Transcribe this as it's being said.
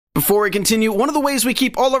Before we continue, one of the ways we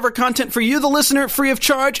keep all of our content for you, the listener, free of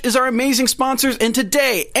charge is our amazing sponsors, and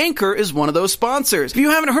today, Anchor is one of those sponsors. If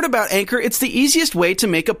you haven't heard about Anchor, it's the easiest way to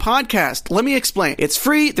make a podcast. Let me explain. It's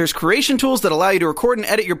free, there's creation tools that allow you to record and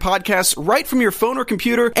edit your podcasts right from your phone or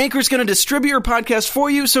computer. Anchor's going to distribute your podcast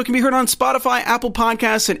for you so it can be heard on Spotify, Apple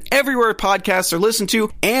Podcasts, and everywhere podcasts are listened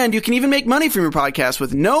to, and you can even make money from your podcast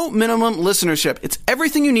with no minimum listenership. It's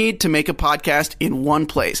everything you need to make a podcast in one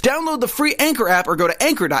place. Download the free Anchor app or go to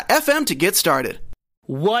anchor.fm to get started.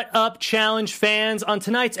 What up, Challenge fans? On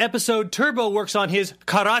tonight's episode, Turbo works on his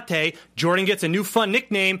karate, Jordan gets a new fun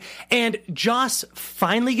nickname, and Joss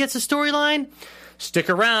finally gets a storyline? Stick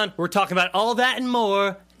around, we're talking about all that and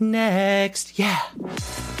more next. Yeah.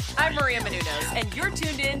 I'm Maria Menounos, and you're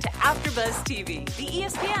tuned in to AfterBuzz TV, the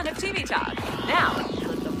ESPN of TV talk. Now,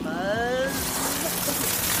 let the buzz.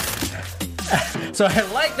 So I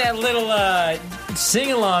like that little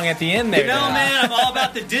sing-along at the end there. You know, man, I'm all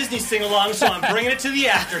about the Disney sing-along, so I'm bringing it to the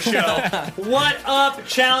after show. What up,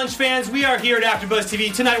 Challenge fans? We are here at AfterBuzz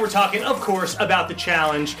TV. Tonight we're talking, of course, about the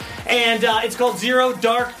Challenge, and it's called Zero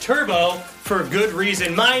Dark Turbo for good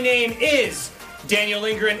reason. My name is Daniel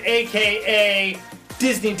Lindgren, a.k.a.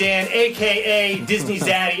 Disney Dan, a.k.a. Disney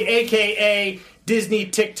Zaddy, a.k.a. Disney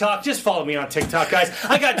TikTok. Just follow me on TikTok, guys.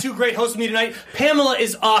 I got two great hosts with me tonight. Pamela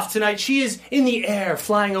is off tonight. She is in the air,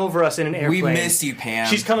 flying over us in an airplane. We miss you, Pam.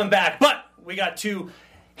 She's coming back. But we got two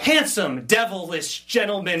handsome, devilish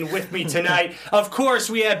gentlemen with me tonight. Of course,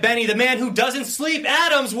 we have Benny, the man who doesn't sleep.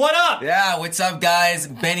 Adams, what up? Yeah, what's up, guys?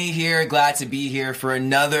 Benny here. Glad to be here for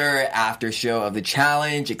another after show of the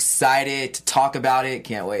Challenge. Excited to talk about it.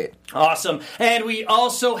 Can't wait. Awesome. And we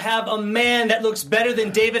also have a man that looks better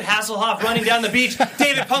than David Hasselhoff running down the beach.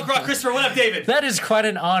 David Punk Rock Christopher. What up, David? That is quite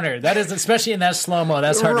an honor. That is, especially in that slow-mo.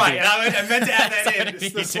 That's hard right. to Right. do. I meant to add that in.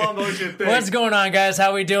 It's the slow motion thing. What's going on, guys?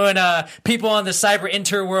 How we doing? People on the cyber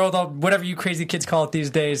interworld, or whatever you crazy kids call it these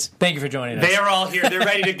days. Thank you for joining us. They are all here. They're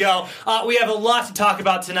ready to go. We have a lot to talk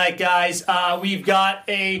about tonight, guys. We've got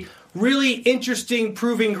a really interesting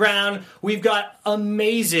proving ground. We've got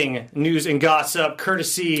amazing news and gossip,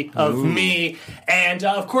 courtesy of me. And,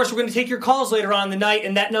 of course, we're going to take your calls later on in the night,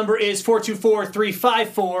 and that number is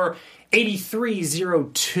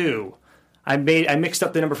 424-354-8302. I mixed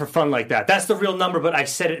up the number for fun like that. That's the real number, but I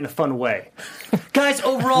said it in a fun way. Guys,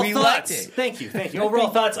 overall We thoughts. liked it. Thank you. Overall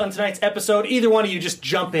thoughts on tonight's episode. Either one of you, just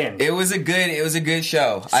jump in. It was a good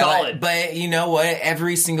show. Solid. But you know what?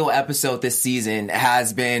 Every single episode this season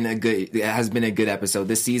has been a good episode.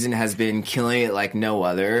 This season has been killing it like no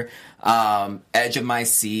other. Edge of my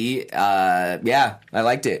seat. Yeah, I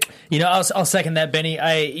liked it. You know, I'll second that, Benny.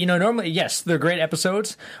 Normally, yes, they're great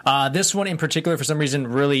episodes. This one in particular, for some reason,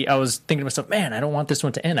 really, I was thinking to myself, man, I don't want this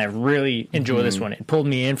one to end. I really enjoy this one. It pulled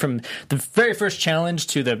me in from the very first challenge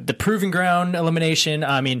to the proving ground elimination.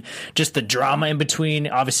 I mean, just the drama in between.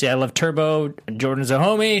 Obviously, I love Turbo. Jordan's a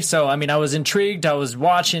homie. So, I mean, I was intrigued. I was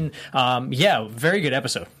watching. Yeah, very good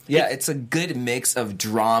episode. Yeah, it's a good mix of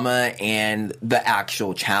drama and the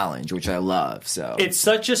actual challenge, which I love. So it's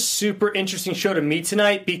such a super interesting show to me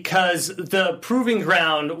tonight because the proving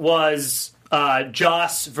ground was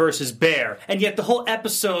Joss versus Bear, and yet the whole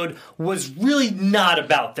episode was really not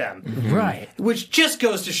about them. Right. Which just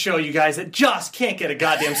goes to show you guys that Joss can't get a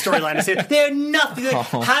goddamn storyline to say they're nothing.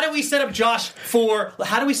 How do we set up Joss for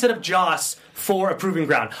a proving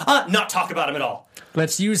ground? Not talk about him at all.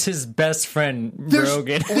 Let's use his best friend,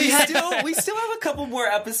 Rogan. we still have a couple more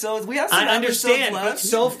episodes. We have some I understand, episodes but left.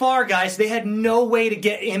 so far, guys, they had no way to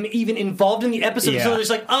get him even involved in the episode. Yeah. So they're just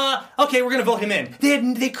like, okay, we're going to vote him in.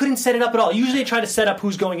 They couldn't set it up at all. Usually they try to set up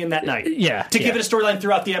who's going in that night. Yeah. To give it a storyline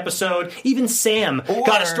throughout the episode. Even Sam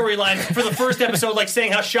got a storyline for the first episode, like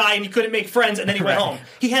saying how shy and he couldn't make friends, and then he went home.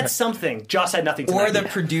 He had something. Joss had nothing tonight. Or the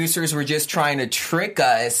producers were just trying to trick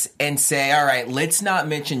us and say, all right, let's not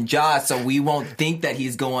mention Joss so we won't think that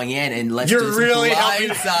he's going in, and let's just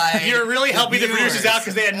blindside. You're really helping the viewers. producers out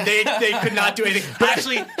because they could not do anything. I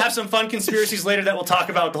actually have some fun conspiracies later that we'll talk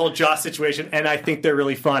about with the whole Joss situation, and I think they're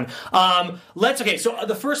really fun. So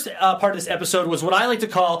the first part of this episode was what I like to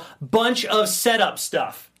call bunch of setup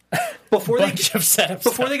stuff. Before they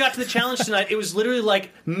got to the challenge tonight, it was literally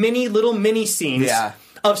like little mini scenes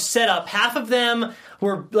of setup. Half of them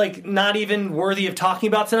were like not even worthy of talking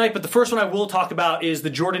about tonight, but the first one I will talk about is the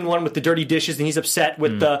Jordan one with the dirty dishes, and he's upset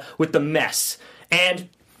with the mess. And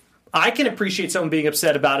I can appreciate someone being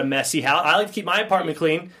upset about a messy house. I like to keep my apartment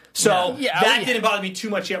clean. So that didn't bother me too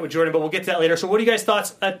much yet with Jordan, but we'll get to that later. So what are you guys'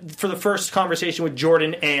 thoughts for the first conversation with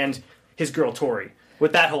Jordan and his girl, Tori?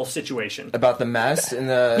 with that whole situation? About the mess and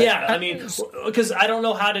the Yeah, I mean, because I don't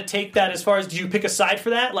know how to take that as far as, do you pick a side for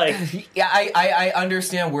that? Like, yeah, I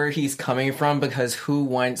understand where he's coming from, because who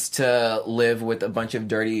wants to live with a bunch of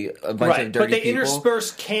dirty but they people?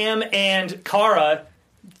 intersperse Cam and Kara,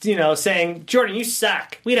 saying, Jordan, you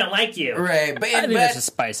suck. We don't like you. Right, but I think that's to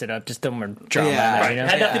spice it up, just don't more drama. Yeah. in there, Right. you know?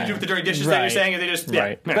 Had nothing to do with the dirty dishes that you're Right. saying, or they just,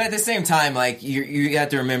 Right. yeah. But at the same time, like, you have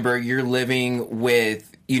to remember, you're living with,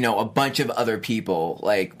 a bunch of other people,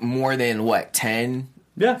 like, more than, 10?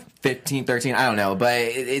 Yeah. 15, 13, I don't know, but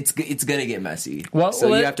it's gonna get messy. Well,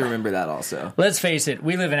 so you have to remember that also. Let's face it,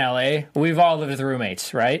 we live in LA. We've all lived with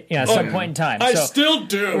roommates, right? At some point in time. I So- still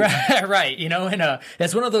do. Right, and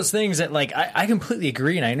it's one of those things that, like, I completely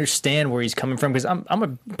agree, and I understand where he's coming from, because I'm a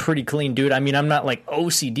pretty clean dude. I mean, I'm not like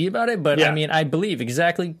OCD about it, but Yeah. I mean, I believe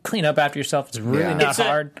exactly clean up after yourself. It's really Yeah. not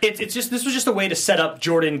hard. It's just, this was just a way to set up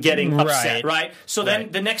Jordan getting upset, right? So then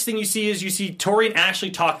Right. the next thing you see Tori and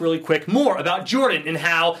Ashley talk really quick more about Jordan and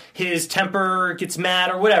how his temper gets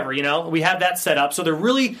mad or whatever. We have that set up, so they're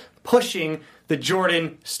really pushing the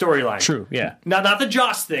Jordan storyline. True, yeah. Not the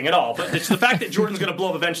Joss thing at all, but it's the fact that Jordan's going to blow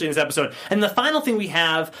up eventually in this episode. And the final thing we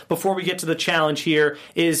have before we get to the challenge here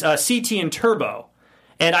is CT and Turbo.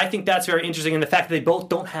 And I think that's very interesting in the fact that they both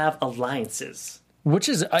don't have alliances. Which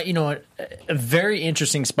is, a very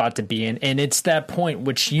interesting spot to be in, and it's that point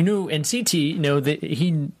which in CT, that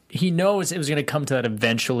he knows it was going to come to that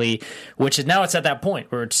eventually. Which is now it's at that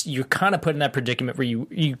point where you're kind of put in that predicament where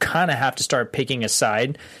you kind of have to start picking a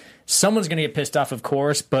side. Someone's going to get pissed off, of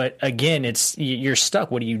course, but again, you're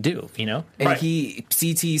stuck. What do you do? And Right.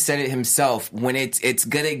 CT said it himself, when it's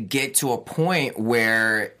gonna get to a point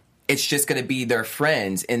where it's just gonna be their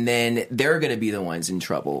friends, and then they're gonna be the ones in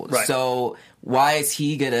trouble. Right. So why is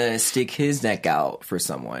he gonna stick his neck out for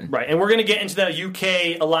someone? Right, and we're going to get into the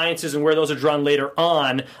UK alliances and where those are drawn later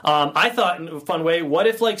on. I thought, in a fun way, what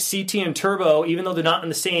if, like, CT and Turbo, even though they're not in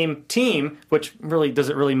the same team, which really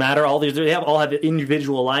doesn't really matter, they all have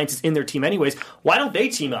individual alliances in their team anyways, why don't they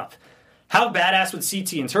team up? How badass would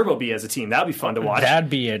CT and Turbo be as a team? That would be fun to watch. That'd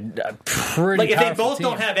be a pretty Like, if they powerful both team.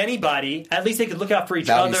 don't have anybody, at least they could look out for each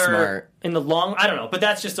That'd be other smart. in the long. I don't know, but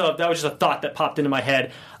that was just a thought that popped into my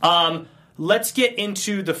head. Let's get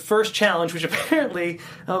into the first challenge, which apparently,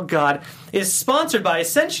 oh God, is sponsored by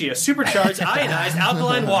Essentia Supercharged Ionized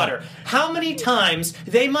Alkaline Water. How many times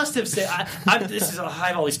they must have said? I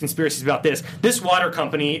have all these conspiracies about this. This water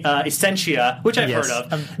company, Essentia, which I've Yes, heard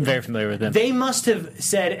of. I'm very familiar with them. They must have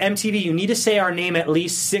said, MTV, you need to say our name at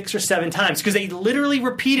least 6 or 7 times, because they literally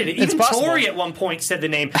repeated it. Even possible. Tori at one point said the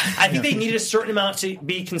name. I think they needed a certain amount to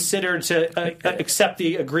be considered to accept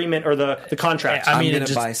the agreement or the contract. I I'm mean, gonna it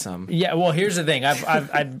just- buy some. Yeah, well, here's the thing.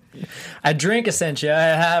 I drink Essentia. I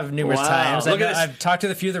have numerous Wow. times. Look at this. I've talked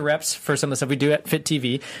to a few of the reps for some of the stuff we do at Fit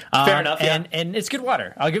TV. Fair enough, yeah. And it's good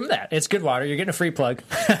water. I'll give them that. It's good water. You're getting a free plug.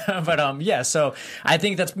 But yeah, so I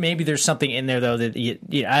think that's maybe there's something in there though that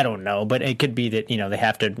I don't know, but it could be that they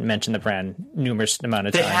have to mention the brand numerous amount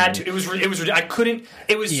of They times. had to. It was. I couldn't.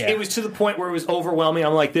 It was. Yeah. It was to the point where it was overwhelming.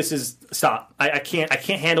 I'm like, this is stop. I can't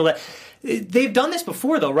handle that. They've done this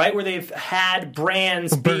before though, right? Where they've had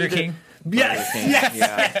brands. Burger King. Yes, King, yes,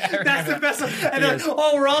 yeah. that's the best one. And then,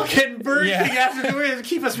 we're all getting Burger Yeah. King after doing it to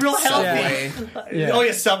keep us real healthy. Subway. Yeah. Oh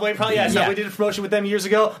yeah, Subway probably. Yeah, Subway Yeah. did a promotion with them years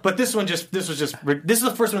ago. But this is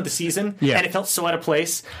the first one of the season, Yeah. and it felt so out of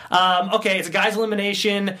place. Okay, it's a guys'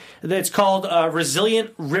 elimination. That's called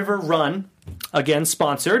Resilient River Run. Again,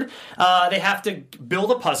 sponsored. They have to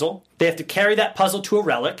build a puzzle. They have to carry that puzzle to a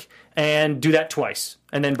relic and do that twice,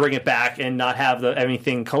 and then bring it back and not have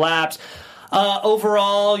anything collapse.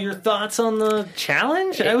 Overall, your thoughts on the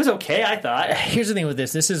challenge? It was okay, I thought. Here's the thing with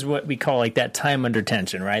this. This is what we call like that time under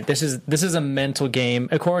tension, right? This is a mental game.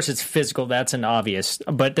 Of course, it's physical. That's an obvious.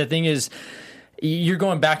 But the thing is, you're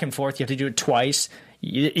going back and forth. You have to do it twice.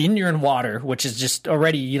 You're in water, which is just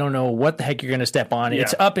already you don't know what the heck you're going to step on. Yeah.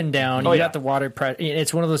 It's up and down. Oh, You yeah. got the water pressure.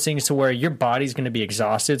 It's one of those things to where your body's going to be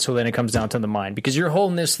exhausted. So then it comes down to the mind because you're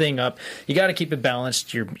holding this thing up. You got to keep it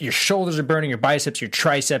balanced. Your shoulders are burning. Your biceps, your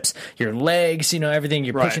triceps, your legs. Everything.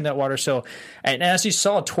 You're Right. pushing that water. So, and as you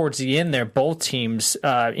saw towards the end there, both teams,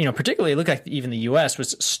 particularly it looked like even the U.S.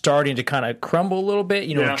 was starting to kind of crumble a little bit.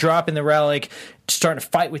 Yeah. Dropping the relic, starting to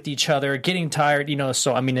fight with each other, getting tired.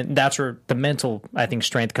 So I mean that's where the mental I think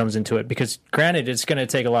strength comes into it because granted it's going to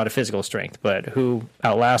take a lot of physical strength, but who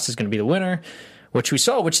outlasts is going to be the winner. which we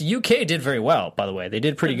saw, which the UK did very well, by the way. They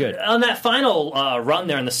did pretty good. On that final run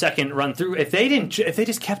there in the second run through, if they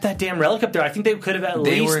just kept that damn relic up there, I think they could have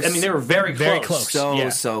they were very close.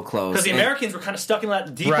 So close. Because the Americans were kind of stuck in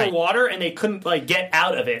that deeper water, and they couldn't get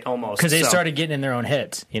out of it almost. Because they started getting in their own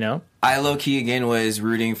heads, I low-key again was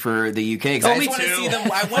rooting for the UK because I want to see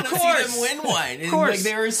them. I want to see them win one. Of course,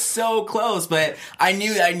 they were so close, but I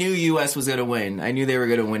knew US was going to win. I knew they were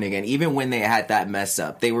going to win again, even when they had that mess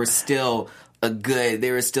up. They were still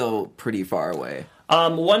They were still pretty far away.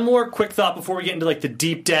 One more quick thought before we get into the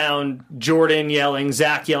deep down Jordan yelling,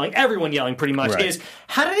 Zach yelling, everyone yelling pretty much is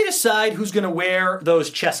how do they decide who's going to wear those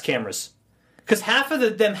chest cameras? Because half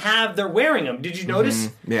of them they're wearing them. Did you notice?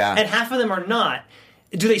 Yeah. And half of them are not.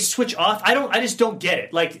 Do they switch off? I just don't get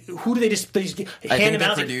it. Who do they just hand them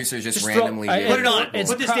out? The producers just randomly put it on.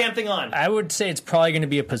 Put this damn thing on. I would say it's probably going to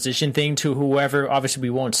be a position thing to whoever. Obviously, we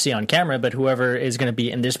won't see on camera, but whoever is going to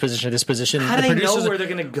be in this position or this position. How do they know where they're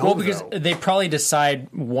going to go? Well, because they probably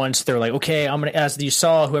decide once they're like, okay, I'm going to. As you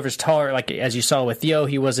saw, whoever's taller, as you saw with Theo,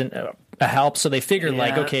 he wasn't a help, so they figured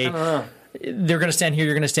okay. They're going to stand here,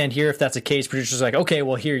 you're going to stand here. If that's the case, producers are like, okay,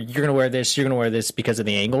 well, here, you're going to wear this, you're going to wear this because of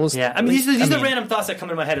the angles. Yeah, I mean, these are the random thoughts that come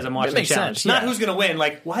into my head as I'm watching the challenge. Sense, Not who's going to win.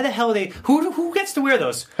 Why the hell are they... Who gets to wear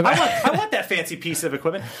those? I want that fancy piece of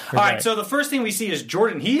equipment. All right, so the first thing we see is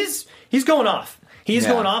Jordan. He's going off. He's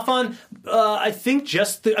going off on, I think,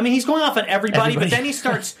 he's going off on everybody. But then he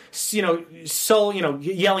starts,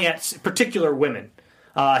 yelling at particular women.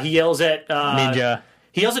 He yells at... Ninja.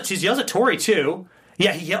 He yells at Tori, too.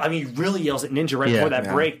 Yeah, he really yells at Ninja right before that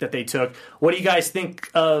break that they took. What do you guys think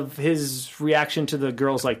of his reaction to the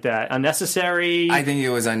girls like that? Unnecessary? I think it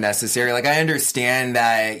was unnecessary. I understand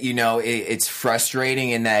that, it's frustrating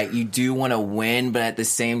in that you do want to win, but at the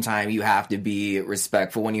same time, you have to be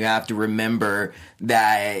respectful and you have to remember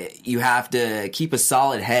that you have to keep a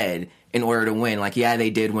solid head in order to win. They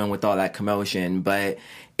did win with all that commotion, but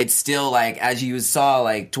it's still as you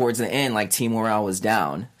saw towards the end, team morale was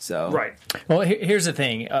down. So right. Well, here's the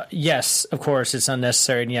thing. Yes, of course, it's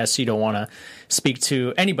unnecessary, and yes, you don't want to speak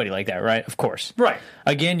to anybody like that, right? Of course. Right.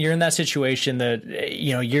 Again, you're in that situation that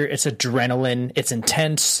it's adrenaline, it's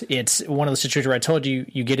intense. It's one of those situations where I told you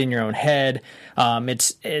get in your own head.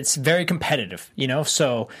 It's very competitive,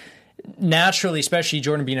 so. Naturally, especially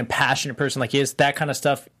Jordan being a passionate person like he is, that kind of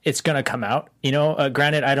stuff, it's going to come out.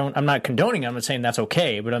 Granted, I'm not condoning it. I'm not saying that's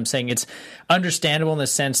okay, but I'm saying it's understandable in the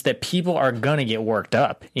sense that people are going to get worked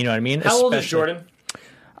up. You know what I mean? How old is Jordan?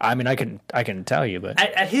 I mean, I can tell you, but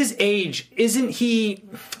at his age, isn't he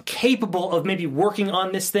capable of maybe working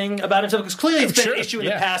on this thing about himself? Because clearly it's been an issue in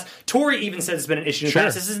the past. Tori even says it's been an issue in the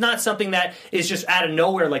past. This is not something that is just out of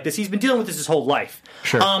nowhere like this. He's been dealing with this his whole life.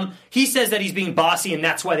 He says that he's being bossy, and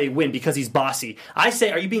that's why they win, because he's bossy. I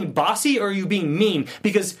say, are you being bossy or are you being mean?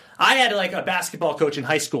 Because I had a basketball coach in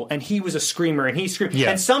high school, and he was a screamer, and he screamed. Yeah.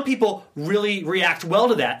 And some people really react well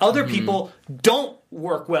to that. Other people don't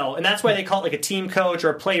work well, and that's why they call it a team coach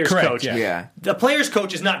or a player's coach. Yeah. The player's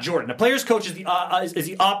coach is not Jordan. The player's coach is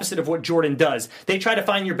the opposite of what Jordan does. They try to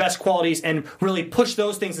find your best qualities and really push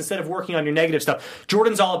those things instead of working on your negative stuff.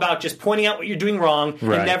 Jordan's all about just pointing out what you're doing wrong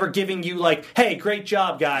and never giving you hey, great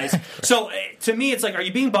job, guys. So to me, it's are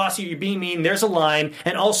you being bossy or are you being mean? There's a line.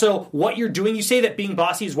 And also, what you're doing, you say that being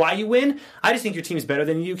bossy is why you win. I just think your team is better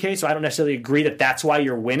than the UK, so I don't necessarily agree that that's why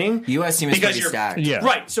you're winning. U.S. team is pretty stacked. Yeah.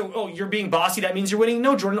 Right. So, you're being bossy, that means you're winning.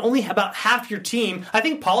 No, Jordan, only about half your team. I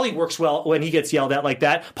think Paulie works well when he gets yelled at like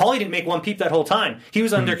that. Paulie didn't make one peep that whole time. He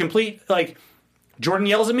was under complete, Jordan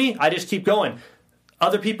yells at me, I just keep going.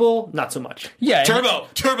 Other people, not so much. Yeah.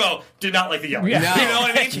 Turbo did not like the yelling. Yeah. No. You know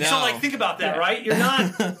what I mean? No. So, think about that, right? You're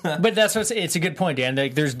not... But that's what it's a good point, Dan.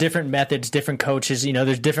 There's different methods, different coaches.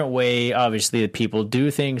 There's different way, obviously, that people do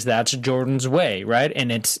things. That's Jordan's way, right?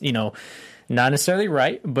 And it's, not necessarily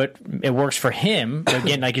right, but it works for him.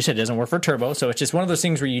 Again, like you said, it doesn't work for Turbo. So it's just one of those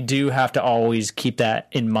things where you do have to always keep that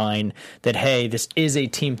in mind that, hey, this is a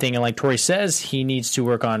team thing. And like Tori says, he needs to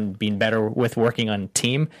work on being better with working on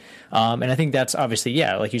team. And I think that's obviously,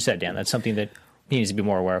 like you said, Dan, that's something that he needs to be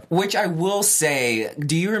more aware of. Which I will say,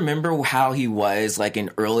 do you remember how he was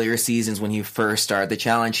in earlier seasons when he first started the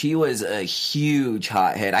challenge? He was a huge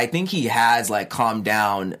hothead. I think he has calmed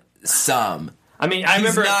down some. I mean, I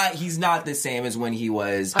remember he's not the same as when he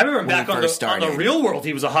was. I remember back on the Real World,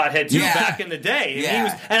 he was a hothead too. Yeah. Back in the day,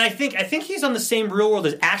 Yeah. and I think he's on the same Real World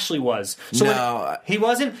as Ashley was. So no, he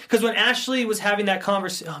wasn't, because when Ashley was having that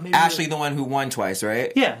conversation, Ashley, the one who won twice,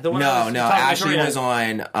 right? Yeah, the one. No, Ashley was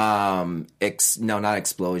on not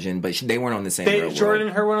Explosion, but they weren't on the same. Real Jordan World.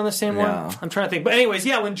 and her weren't on the same one. I'm trying to think, but anyways,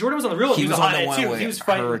 when Jordan was on the Real World, he was a hothead too. He was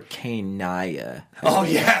fighting Hurricane Naya. Oh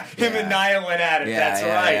yeah, him and Naya went at it. Yeah, That's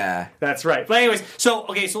right. Yeah. That's right. But anyway. anyways, so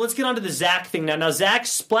let's get on to the Zach thing now. Now, Zach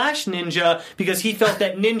splashed Ninja because he felt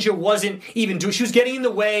that Ninja wasn't even doing. She was getting in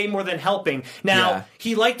the way more than helping. Now,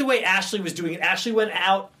 he liked the way Ashley was doing it. Ashley went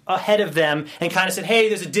out ahead of them and kind of said, hey,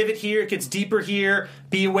 there's a divot here, it gets deeper here,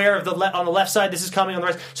 be aware of on the left side, this is coming on the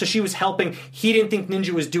right. So she was helping. He didn't think Ninja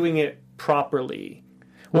was doing it properly.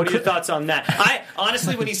 What are your thoughts on that? I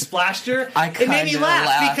honestly, when he splashed her, it made me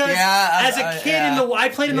laugh because as a kid I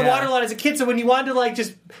played in the water a lot as a kid. So when you wanted to like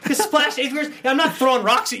just splash eighth graders, I'm not throwing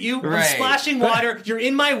rocks at you. I'm splashing water. You're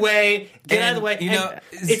in my way. Get out of the way. You know,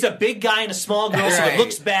 it's a big guy and a small girl, so it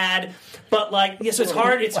looks bad. But like, so it's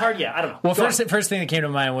hard. It's hard. Yeah, I don't know. Well, first thing that came to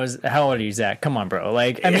mind was, how old are you, Zach? Come on, bro.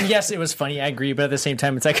 Like, I mean, yes, it was funny. I agree, but at the same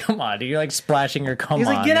time, it's like, come on, dude. You're like splashing her. Come on. He's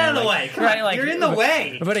like, get out of the way. Come on, like, you're in the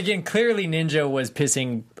way. But again, clearly, Ninja was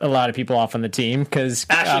pissing a lot of people off on the team because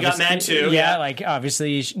Ashley got mad too. Yeah, like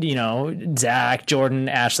obviously, Zach, Jordan,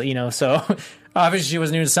 Ashley, so. Obviously, she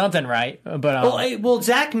wasn't doing something right, but well,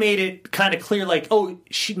 Zach made it kind of clear, like,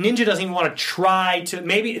 Ninja doesn't even want to try to.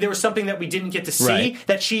 Maybe there was something that we didn't get to see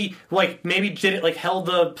that she like maybe did it, like held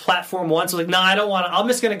the platform once. Like, I don't want to. I'm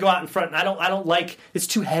just going to go out in front. And I don't like. It's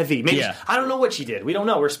too heavy. Maybe I don't know what she did. We don't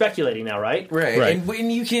know. We're speculating now, right? Right. And when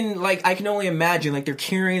you can I can only imagine they're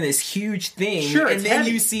carrying this huge thing, sure, and then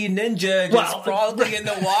heavy. You see Ninja just frolicking in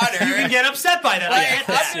the water. You can get upset by that. I'm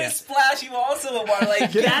going to splash you also in the water.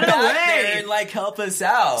 Like, get out of the way and help us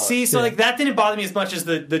out. See, so that didn't bother me as much as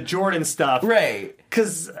the Jordan stuff, right?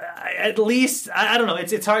 Because at least I don't know,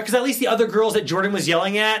 it's hard because at least the other girls that Jordan was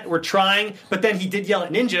yelling at were trying, but then he did yell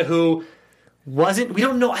at Ninja, who wasn't. We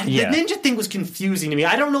don't know. The Ninja thing was confusing to me.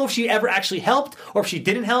 I don't know if she ever actually helped or if she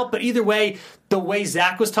didn't help, but either way, the way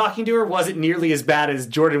Zach was talking to her wasn't nearly as bad as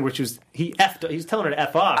Jordan, which was he was telling her to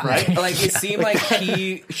F off, right? It seemed like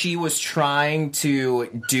she was trying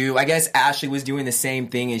to do. I guess Ashley was doing the same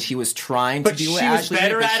thing, and she was trying to do what Ashley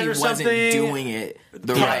did, but she wasn't doing it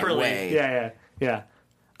the right way. Yeah.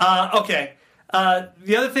 Okay.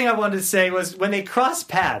 The other thing I wanted to say was when they crossed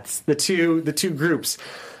paths, the two groups.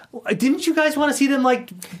 Didn't you guys want to see them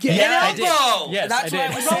get an elbow? Yes, that's what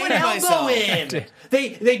I was saying an elbow in.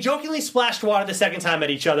 They jokingly splashed water the second time at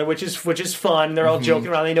each other, which is fun. They're all joking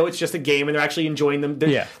around. They know it's just a game, and they're actually enjoying them.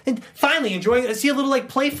 And finally enjoying. I see a little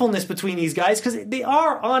playfulness between these guys because they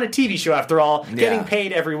are on a TV show after all, getting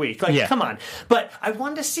paid every week. Come on. But I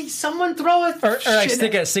wanted to see someone throw a or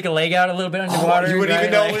stick a leg out a little bit underwater. You wouldn't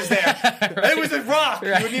even know it was there. It was a rock.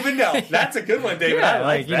 You wouldn't even know. That's a good one, David. Yeah, I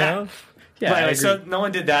like that. Yeah, anyway, so no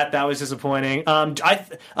one did that. That was disappointing.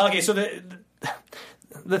 So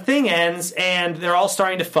the thing ends, and they're all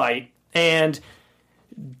starting to fight. And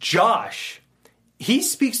Josh, he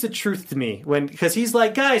speaks the truth to me because he's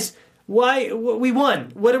like, guys, why we won?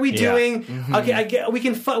 What are we doing? Mm-hmm. Okay, we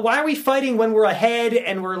can. Why are we fighting when we're ahead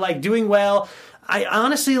and we're doing well? I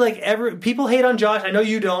honestly people hate on Josh. I know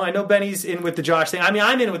you don't. I know Benny's in with the Josh thing. I mean,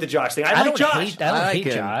 I'm in with the Josh thing. I like Josh. I don't hate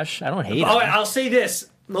Josh. I don't hate him. All right, I'll say this.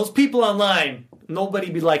 Those people online, nobody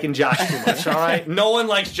be liking Josh too much, all right? No one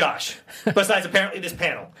likes Josh, besides apparently this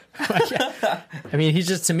panel. I mean, he's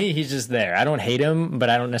just there. I don't hate him, but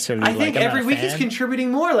I don't necessarily I think every week he's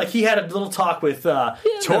contributing more. Like, he had a little talk with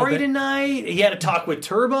Tori tonight. He had a talk with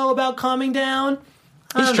Turbo about calming down.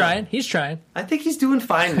 He's trying. I think he's doing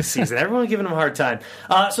fine this season. Everyone's giving him a hard time.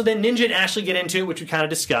 So then Ninja and Ashley get into it, which we kind of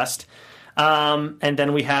discussed. And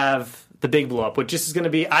then we have the big blow up, which just is going to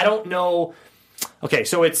be, I don't know. Okay,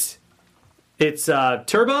 so it's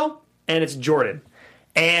Turbo and it's Jordan.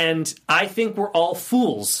 And I think we're all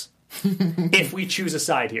fools if we choose a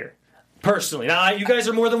side here. Personally. Now, you guys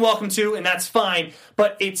are more than welcome to, and that's fine.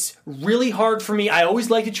 But it's really hard for me. I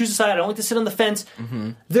always like to choose a side. I don't like to sit on the fence.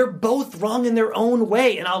 Mm-hmm. They're both wrong in their own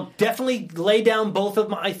way, and I'll definitely lay down both of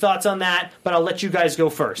my thoughts on that, but I'll let you guys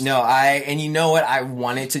go first. No, and you know what? I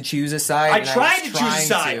wanted to choose a side. I tried to choose a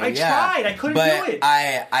side. I tried. I couldn't do it.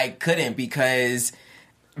 I couldn't because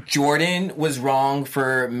Jordan was wrong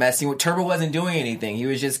for messing with Turbo. Wasn't doing anything. He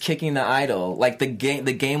was just kicking the idol. Like, the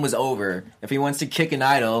game was over. If he wants to kick an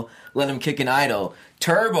idol, let him kick an idol.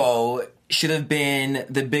 Turbo should have been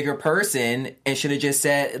the bigger person and should have just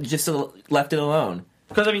left it alone.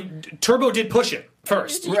 Because, I mean, Turbo did push it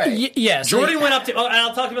first. Right. Yes. Jordan went up to... and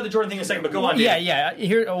I'll talk about the Jordan thing in a second, but go on, dude. Yeah.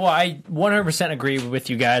 I 100% agree with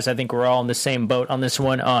you guys. I think we're all in the same boat on this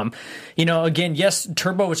one. Again, yes,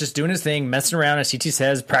 Turbo was just doing his thing, messing around, as CT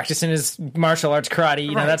says, practicing his martial arts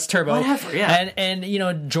karate. That's Turbo. Whatever, yeah.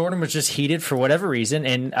 And Jordan was just heated for whatever reason,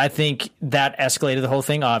 and I think that escalated the whole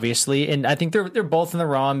thing, obviously. And I think they're both in the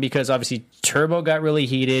wrong because, obviously, Turbo got really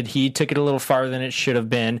heated. He took it a little farther than it should have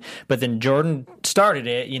been, but then Jordan started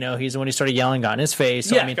it. He's the one who started yelling, got in his his face.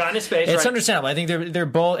 So, Yeah, I mean, got in his face, It's right. understandable. I think they're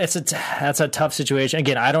both. That's a tough situation.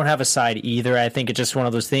 Again, I don't have a side either. I think it's just one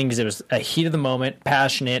of those things. It was a heat of the moment,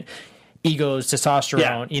 passionate, egos,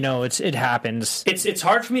 testosterone. Yeah. It happens. It's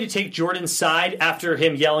hard for me to take Jordan's side after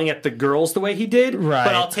him yelling at the girls the way he did. Right.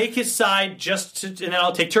 But I'll take his side and then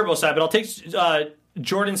I'll take Turbo's side. But I'll take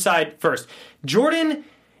Jordan's side first. Jordan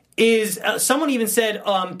is someone even said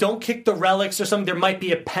don't kick the relics or something, there might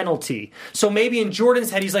be a penalty. So maybe in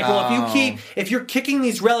Jordan's head he's like, well, if you're kicking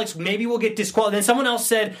these relics, maybe we'll get disqualified. Then someone else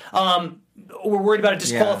said we're worried about a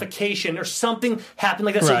disqualification or something happened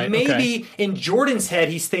like that. Right, So maybe in Jordan's head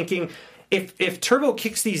he's thinking, if Turbo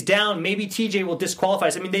kicks these down, maybe TJ will disqualify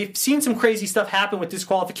us. I mean, they've seen some crazy stuff happen with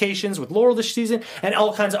disqualifications with Laurel this season and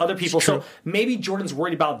all kinds of other people. So maybe Jordan's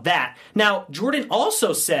worried about that. Now, Jordan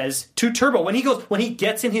also says to Turbo, when he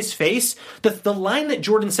gets in his face, the line that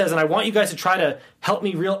Jordan says, and I want you guys to try to help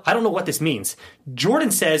me I don't know what this means.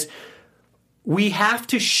 Jordan says, we have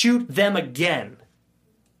to shoot them again.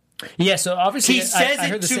 Yeah, so obviously He says I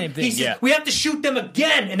heard the same thing. He says, Yeah. we have to shoot them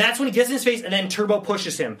again. And that's when he gets in his face, and then Turbo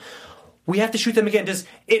pushes him. We have to shoot them again. Does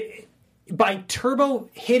it by Turbo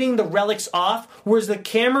hitting the relics off? Whereas the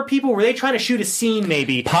camera people were they trying to shoot a scene?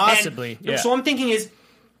 Maybe Possibly. And yeah. So I'm thinking is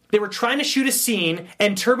they were trying to shoot a scene,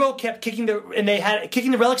 and Turbo kept kicking the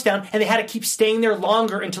relics down, and they had to keep staying there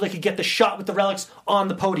longer until they could get the shot with the relics on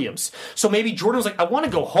the podiums. So maybe Jordan was like, "I want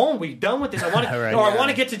to go home. We're done with this. I want to, Right, I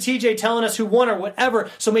want to get to TJ telling us who won or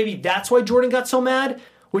whatever." So maybe that's why Jordan got so mad,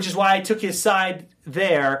 which is why I took his side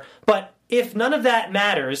there. But if none of that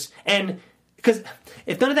matters, and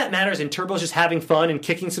and Turbo's just having fun and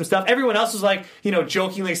kicking some stuff, everyone else was like,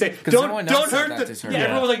 jokingly say, don't hurt the. Yeah,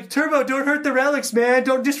 everyone was like, Turbo, don't hurt the relics, man.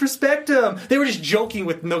 Don't disrespect them. They were just joking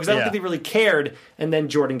with because I don't think they really cared. And then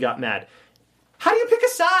Jordan got mad. How do you pick a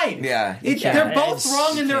side? Yeah, they're both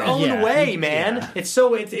wrong in their own way, man. Yeah. It's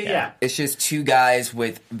It's just two guys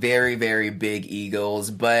with very, very big egos,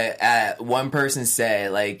 but one person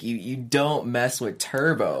said, like, you don't mess with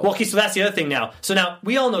Turbo. Well, okay, so that's the other thing now. So now,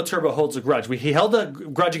 we all know Turbo holds a grudge. He held a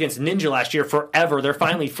grudge against Ninja last year forever. They're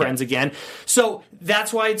finally friends again. So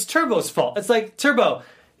that's why it's Turbo's fault. It's like, Turbo,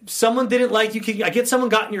 someone didn't like you. I get someone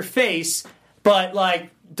got in your face, but, like,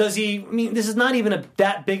 does he... I mean, this is not even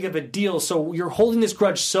that big of a deal, so you're holding this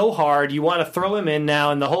grudge so hard, you want to throw him in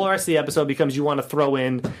now, and the whole rest of the episode becomes you want to throw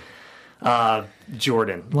in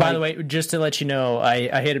Jordan. By the way, just to let you know,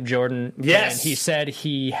 I hit up Jordan. Yes. And he said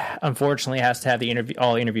he unfortunately has to have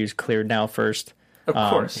all interviews cleared now first. Of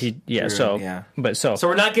course. So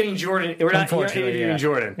we're not getting Jordan. We're not unfortunately, interviewing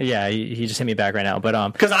Jordan. Yeah, he just hit me back right now.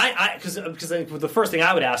 But because the first thing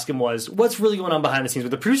I would ask him was, what's really going on behind the scenes?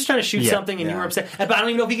 With the producer trying to shoot something and you were upset, but I don't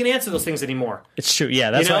even know if he can answer those things anymore. It's true.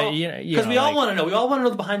 Yeah, that's why. Because we all want to know. We all want to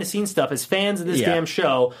know the behind the scenes stuff as fans of this damn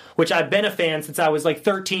show, which I've been a fan since I was like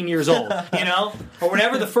 13 years old. Or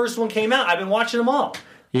whenever the first one came out, I've been watching them all.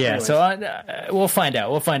 Yeah, Anyways. so we'll find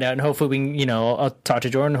out. And hopefully we can, I'll talk to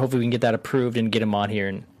Jordan. Hopefully we can get that approved and get him on here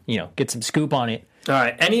and, get some scoop on it. All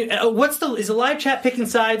right. Is the live chat picking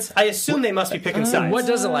sides? I assume they must be picking sides. What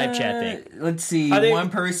does the live chat think? Let's see.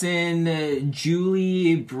 One person,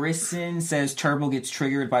 Julie Brisson, says Turbo gets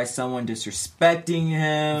triggered by someone disrespecting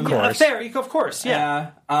him. Fair, of course,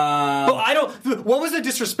 yeah. What was the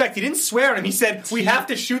disrespect? He didn't swear at him. He said, we have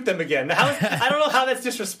to shoot them again. I don't know how that's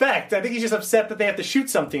disrespect. I think he's just upset that they have to shoot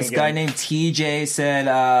something again. This guy named TJ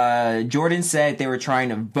said, Jordan said they were trying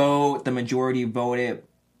to vote. The majority voted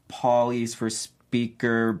Paulie's for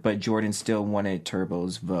speaker, but Jordan still wanted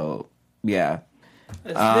Turbo's vote. Yeah.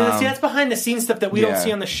 See, that's behind the scenes stuff that we don't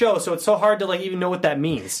see on the show, so it's so hard to even know what that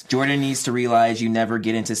means. Jordan needs to realize you never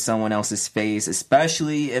get into someone else's face,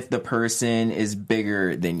 especially if the person is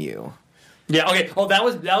bigger than you. Yeah, okay. Oh, that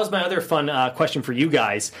was my other fun question for you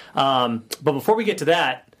guys. But before we get to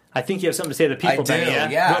that, I think you have something to say to the people. I do,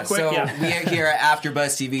 yeah. Real quick, so we are here at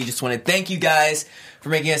AfterBuzz TV. Just want to thank you guys for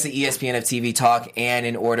making us the ESPN of TV talk, and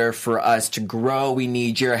in order for us to grow, we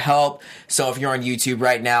need your help. So if you're on YouTube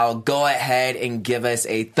right now, go ahead and give us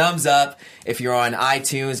a thumbs up. If you're on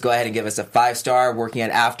iTunes, go ahead and give us a 5-star. Working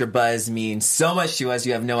at AfterBuzz means so much to us,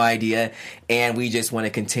 you have no idea, and we just want to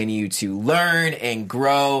continue to learn and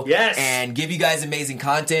grow and give you guys amazing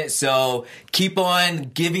content. So keep on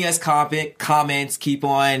giving us comments, keep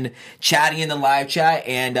on chatting in the live chat,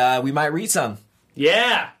 and we might read some.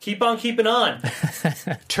 Yeah, keep on keeping on.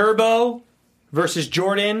 Turbo versus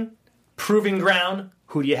Jordan, proving ground.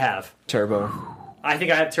 Who do you have? Turbo. I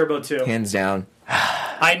think I have Turbo too. Hands down.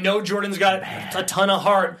 I know Jordan's got a ton of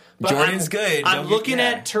heart. But Jordan's good. I'm looking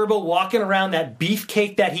at Turbo walking around that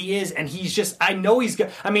beefcake that he is, and he's just, I know he's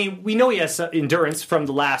got, I mean, we know he has endurance from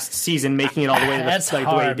the last season, making it all the way to That's the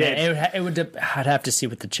hard, way he did. Man. I'd have to see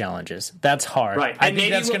what the challenge is. That's hard. Right. I And think maybe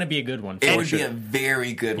that's going to be a good one. It for would sure. be a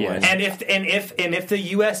very good one. And if the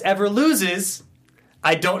U.S. ever loses,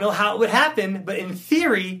 I don't know how it would happen, but in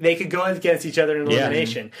theory, they could go against each other in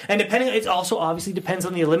elimination. And it also obviously depends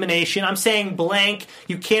on the elimination. I'm saying blank.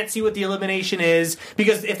 You can't see what the elimination is,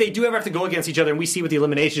 because if they do ever have to go against each other and we see what the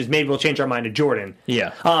elimination is, maybe we'll change our mind to Jordan. Yeah.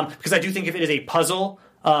 Because I do think if it is a puzzle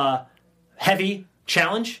heavy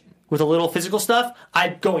challenge with a little physical stuff,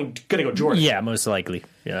 I'm gonna go Jordan. Yeah, most likely.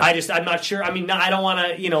 Yeah. I'm not sure. I mean, I don't want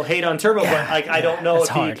to, hate on Turbo, but I don't know That's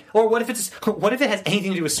if hard. or what if it has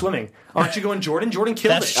anything to do with swimming? Aren't you going Jordan? Jordan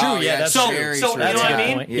killed That's it. true. Oh, yeah, yeah, that's so, very so true. you know That's what a I good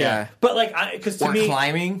mean? point. Yeah. But because to Or me,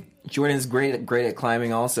 climbing. Jordan's great at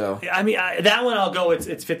climbing also. I mean, that one I'll go. It's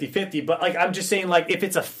 50-50. But I'm just saying, if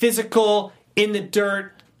it's a physical in the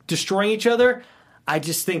dirt destroying each other, I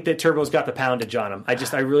just think that Turbo's got the poundage on him.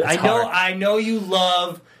 I know you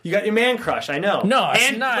got your man crush. I know. No,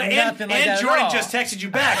 it's nothing like that And at Jordan all. just texted you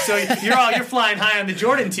back, so you're flying high on the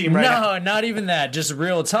Jordan team right now. No, not even that. Just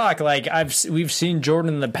real talk. We've seen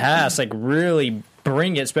Jordan in the past, really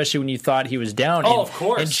bring it, especially when you thought he was down. Oh, of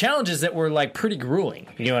course. In challenges that were pretty grueling.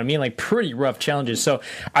 You know what I mean? Pretty rough challenges. So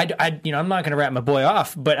I'm not going to wrap my boy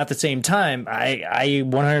off, but at the same time, I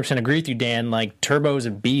 100% agree with you, Dan. Turbo's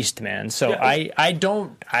a beast, man. So Yeah.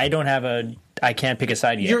 I can't pick a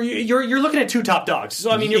side yet. You're looking at two top dogs.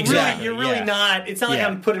 So I mean, Exactly, you're really yeah. not. It's not like Yeah.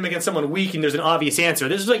 I'm putting him against someone weak and there's an obvious answer.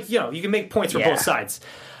 This is you can make points for Yeah. both sides.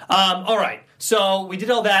 All right. So we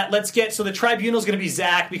did all that. So the tribunal's going to be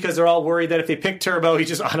Zach, because they're all worried that if they pick Turbo, he's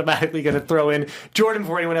just automatically going to throw in Jordan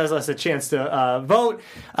before anyone else has a chance to vote.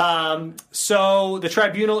 So the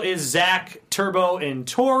tribunal is Zach, Turbo, and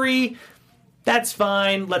Tori. That's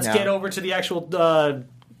fine. Let's get over to the actual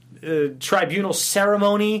tribunal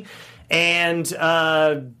ceremony. And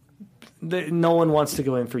no one wants to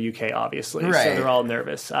go in for UK, obviously, so Right. they're all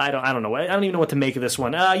nervous. I don't know. I don't even know what to make of this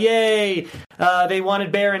one. Yay! They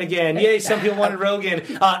wanted Baron again. Yay! Some people wanted Rogan.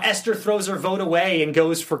 Esther throws her vote away and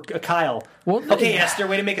goes for Kyle. Well, Okay, Esther,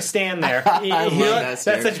 way to make a stand there. love That's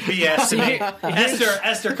Esther. such BS to me.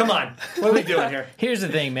 Esther, come on. What are we doing here? Here's the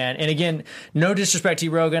thing, man. And again, no disrespect to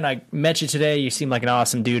you, Rogan. I met you today. You seem like an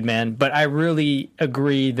awesome dude, man. But I really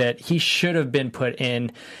agree that he should have been put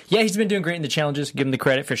in. Yeah, he's been doing great in the challenges. Give him the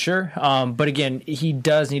credit for sure. But again, he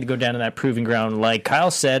does need to go down to that proving ground. Like Kyle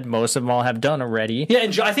said, most of them all have done already. Yeah,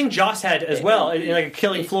 and I think Joss had as well, in a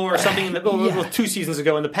killing floor or something in the 2 seasons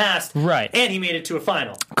ago in the past. Right. And he made it to a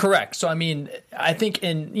final. Correct. So, I mean, I think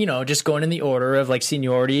just going in the order of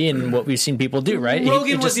seniority and what we've seen people do, right?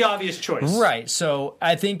 Rogan was the obvious choice. Right. So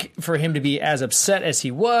I think for him to be as upset as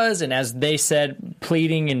he was, and as they said,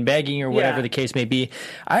 pleading and begging or whatever Yeah. the case may be,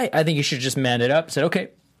 I think he should have just manned it up, said, okay,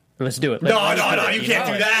 let's do it. No, you can't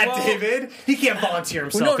do that, Well, David. He can't volunteer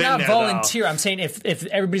himself Well, no, in not there, volunteer. I'm saying if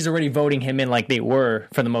everybody's already voting him in like they were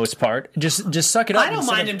for the most part, just suck it though. up. I don't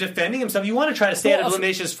instead mind of- him defending himself. You want to try to stay out of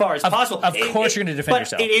elimination as far as possible. of course you're gonna defend but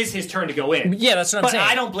yourself. It is his turn to go in. Yeah, that's what I'm but saying.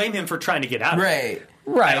 I don't blame him for trying to get out. Right.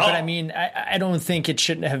 Right, at but all. I mean, I don't think it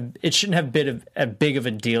shouldn't have been as big of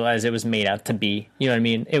a deal as it was made out to be. You know what I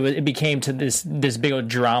mean? It became to this big old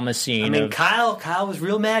drama scene. I mean, of, Kyle was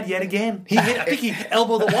real mad yet again. I think he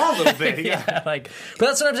elbowed the wall a little bit. yeah, but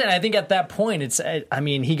that's what I'm saying. I think at that point,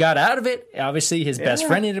 he got out of it. Obviously, his best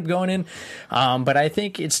friend ended up going in, but I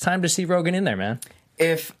think it's time to see Rogan in there, man.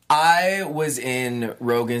 If I was in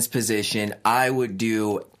Rogan's position, I would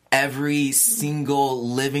do every single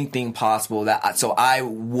living thing possible so I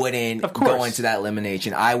wouldn't go into that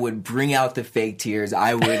elimination. I would bring out the fake tears.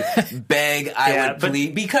 I would beg. I would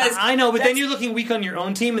plead, because I know. But then you're looking weak on your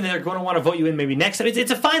own team, and they're going to want to vote you in maybe next time.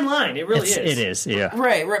 It's a fine line. It really is. It is. Yeah.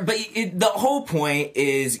 Right. But the whole point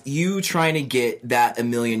is you trying to get that $1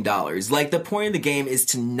 million. Like, the point of the game is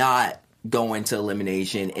to not go into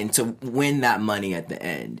elimination and to win that money at the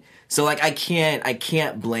end. So I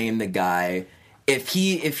can't blame the guy. If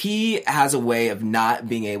he has a way of not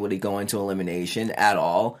being able to go into elimination at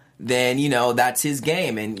all, then that's his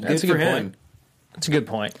game, and That's good a for good him. point. That's a good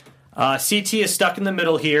point. CT is stuck in the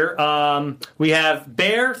middle here. We have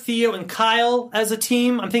Bear, Theo, and Kyle as a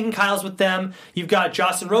team. I'm thinking Kyle's with them. You've got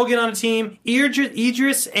Joss and Rogan on a team.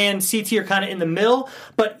 Idris and CT are kind of in the middle,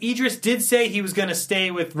 but Idris did say he was going to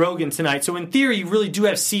stay with Rogan tonight. So in theory, you really do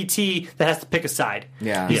have CT that has to pick a side.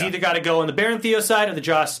 Yeah. He's either got to go on the Bear and Theo side or the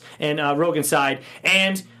Joss and Rogan side.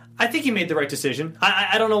 And I think he made the right decision.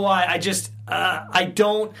 I don't know why. I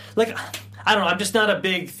don't I don't know. I'm just not a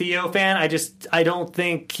big Theo fan. I don't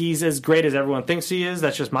think he's as great as everyone thinks he is.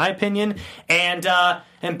 That's just my opinion.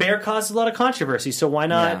 And Bear caused a lot of controversy. So why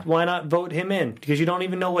not vote him in? Because you don't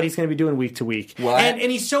even know what he's going to be doing week to week. And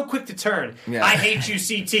he's so quick to turn. Yeah. I hate you,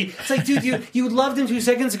 CT. It's like, dude, you loved him 2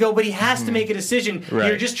 seconds ago, but he has to make a decision. Right.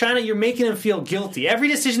 You're just you're making him feel guilty. Every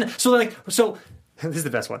decision. So this is the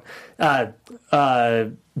best one.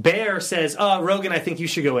 Bear says, Rogan, I think you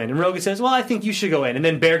should go in. And Rogan says, well, I think you should go in. And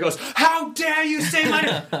then Bear goes, how dare you say my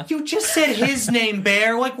name? You just said his name,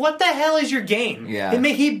 Bear. Like, what the hell is your game? Yeah.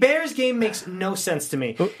 Bear's game makes no sense to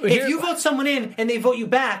me. If you vote someone in and they vote you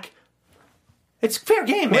back, it's fair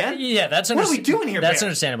game, man. Well, yeah, what are we doing here, That's Bear?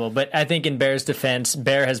 understandable, but I think in Bear's defense,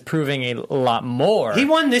 Bear has proven a lot more. He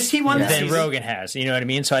won this than season. Rogan has. You know what I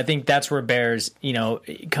mean? So I think that's where Bear's,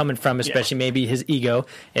 coming from, especially maybe his ego,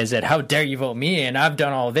 is that how dare you vote me in? I've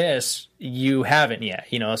done all this. You haven't yet.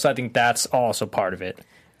 So I think that's also part of it.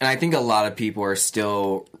 And I think a lot of people are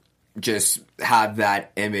still just have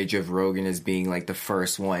that image of Rogan as being like the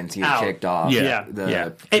first one to get kicked off. Yeah.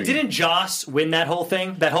 And didn't Joss win that whole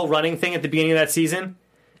thing, that whole running thing at the beginning of that season?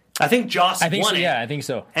 I think Joss won it. Yeah, I think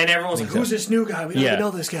so. And everyone's like, who's this new guy? We don't even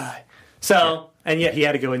know this guy. So, and yet he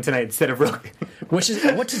had to go in tonight instead of Rogan. Which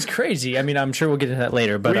is crazy. I mean, I'm sure we'll get into that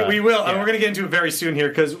later. But we will. Yeah. We're going to get into it very soon here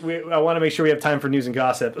because I want to make sure we have time for news and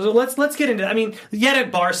gossip. So let's get into it. I mean, yet a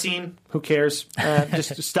bar scene. Who cares?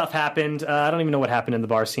 Just stuff happened. I don't even know what happened in the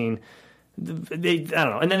bar scene. I don't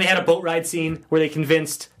know. And then they had a boat ride scene where they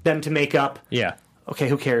convinced them to make up. Yeah. Okay,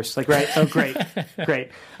 who cares? Like, right? Oh, great.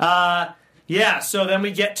 Great. So then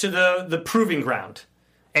we get to the proving ground.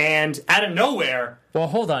 And out of nowhere... Well,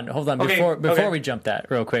 hold on. Before we jump that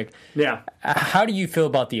real quick. Yeah. How do you feel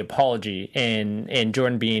about the apology and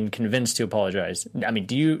Jordan being convinced to apologize? I mean,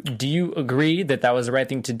 do you agree that was the right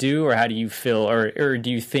thing to do, or how do you feel, or do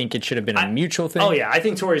you think it should have been a mutual thing? Oh yeah, I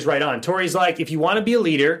think Tori's right on. Tori's like, if you want to be a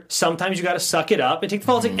leader, sometimes you got to suck it up and take the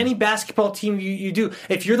fall. It's like any basketball team you do.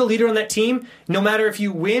 If you're the leader on that team, no matter if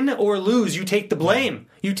you win or lose, you take the blame.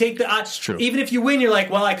 You take the... It's true. Even if you win, you're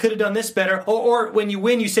like, well, I could have done this better. Or when you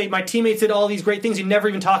win, you say, my teammates did all these great things. You never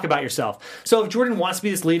even talk about yourself. So if Jordan wants to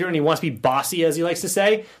be this leader and he wants to be bossy, as he likes to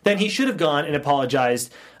say, then he should have gone and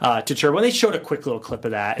apologized to Turbo. And they showed a quick little clip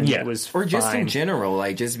of that, and it was Or just fine. in general,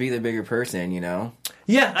 like, just be the bigger person,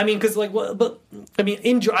 Yeah, I mean, because,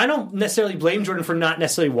 I don't necessarily blame Jordan for not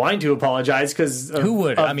necessarily wanting to apologize, because... Who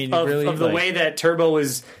would? The way that Turbo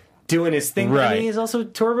was... doing his thing. Right. I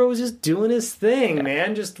mean, Turbo was just doing his thing,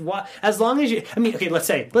 man. Just as long as you... I mean, okay, let's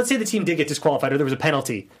say the team did get disqualified or there was a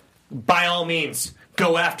penalty. By all means,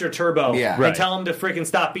 go after Turbo. Yeah. And tell him to freaking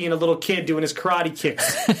stop being a little kid doing his karate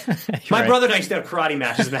kicks. My brother and I used to have karate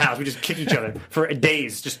matches in the house. We just kick each other for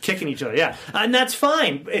days, just kicking each other. Yeah. And that's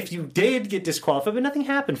fine if you did get disqualified, but nothing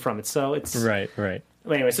happened from it. So it's... Right.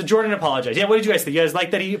 Anyway, so Jordan apologized. Yeah, what did you guys think? You guys like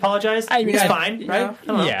that he apologized? It's fine, right?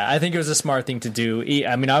 I think it was a smart thing to do.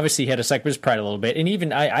 I mean, obviously he had to suck his pride a little bit, and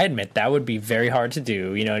even I admit that would be very hard to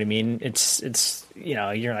do. You know what I mean? It's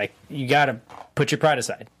you're like, you got to put your pride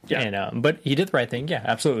aside. Yeah. And, but he did the right thing. Yeah,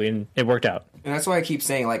 absolutely, and it worked out. And that's why I keep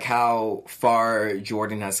saying, like, how far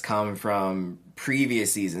Jordan has come from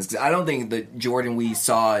previous seasons. Because I don't think the Jordan we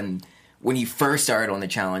saw when he first started on the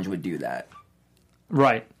challenge would do that.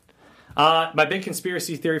 Right. My big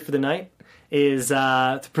conspiracy theory for the night is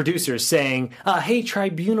the producers saying, hey,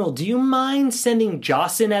 Tribunal, do you mind sending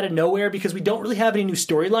Joss in out of nowhere because we don't really have any new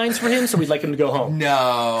storylines for him, so we'd like him to go home?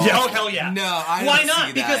 No. Oh, hell yeah. No, I Why don't not?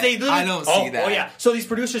 see Because that. they literally... I don't see that. Oh, yeah. So these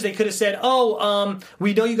producers, they could have said,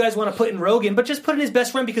 we know you guys want to put in Rogan, but just put in his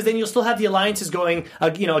best friend because then you'll still have the alliances going,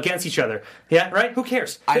 against each other. Yeah, right? Who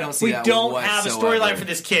cares? I don't see that We don't have a whatsoever. storyline for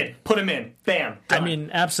this kid. Put him in. Bam. Done. I mean,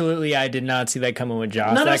 absolutely, I did not see that coming with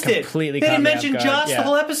Joss. None of that us did. completely They didn't caught me mention off guard. Joss the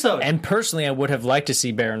whole episode. And personally, I would have liked to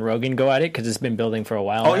see Bear and Rogan go at it because it's been building for a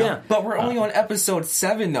while. Oh, now. yeah. But we're only on episode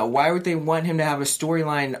 7, though. Why would they want him to have a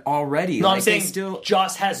storyline already? No, like, I'm saying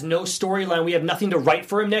Joss has no storyline. We have nothing to write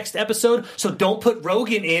for him next episode, so don't put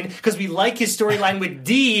Rogan in because we like his storyline with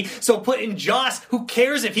D. So put in Joss. Who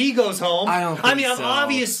cares if he goes home? I don't think so. I'm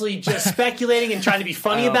obviously just speculating and trying to be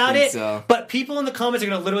funny about it. So. But people in the comments are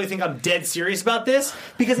going to literally think I'm dead serious about this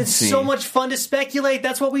because it's so much fun to speculate.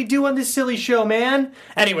 That's what we do on this silly show, man.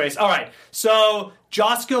 Anyways, all right. So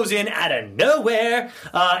Joss goes in out of nowhere,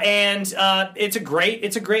 and it's a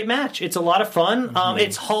great match. It's a lot of fun.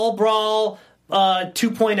 It's Hall Brawl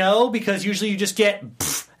 2.0 because usually you just get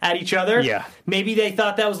at each other. Yeah. Maybe they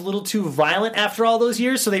thought that was a little too violent after all those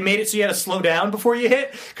years, so they made it so you had to slow down before you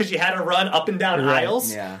hit because you had to run up and down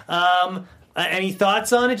aisles. Yeah. Any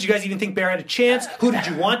thoughts on it? Did you guys even think Bear had a chance? Who did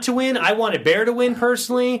you want to win? I wanted Bear to win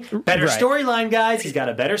personally. Better Right. storyline, guys. He's got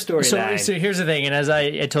a better storyline. So here's the thing, and as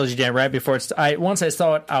I told you, Dan, right before once I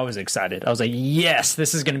saw it, I was excited. I was like, yes,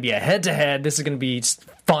 this is going to be a head-to-head. This is going to be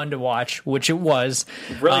fun to watch, which it was.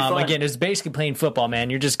 Really fun. Again, it's basically playing football, man.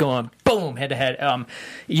 You're just going, boom, head-to-head.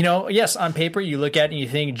 Yes, on paper, you look at it and you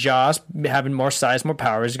think Joss, having more size, more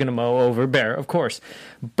power, is going to mow over Bear, of course.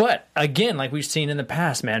 But, again, like we've seen in the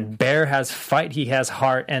past, man, Bear has fight, he has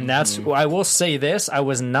heart, and that's, I will say this, I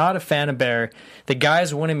was not a fan of Bear. The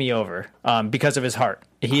guy's winning me over because of his heart.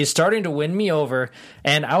 He is starting to win me over,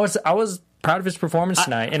 and I was proud of his performance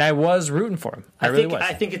tonight, and I was rooting for him. I really was.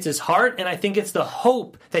 I think it's his heart, and I think it's the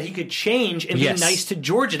hope that he could change and Yes. be nice to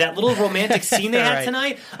Georgia. That little romantic scene they had Right.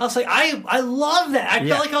 tonight, I was like, I love that. I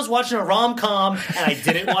felt like I was watching a rom-com, and I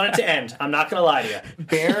didn't want it to end. I'm not going to lie to you.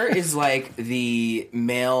 Bear is like the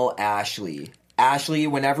male Ashley. Ashley,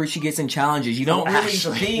 whenever she gets in challenges, you don't really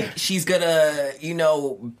Ashley. think she's gonna,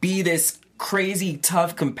 be this crazy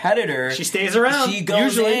tough competitor. She stays around, She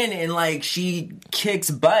goes usually. in and she kicks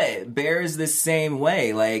butt. Bear is the same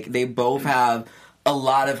way. They both have a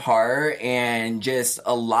lot of heart and just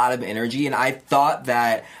a lot of energy. And I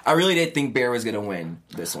really did think Bear was gonna win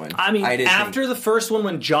this one. I mean, after the first one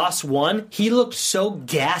when Joss won, he looked so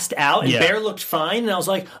gassed out, and Yeah. Bear looked fine. And I was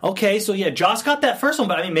like, okay, so yeah, Joss got that first one,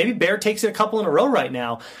 but I mean, maybe Bear takes it a couple in a row right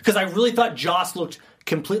now, because I really thought Joss looked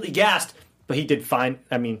completely gassed. But he did fine.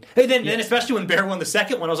 I mean, and then especially when Bear won the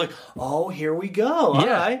second one, I was like, oh, here we go. All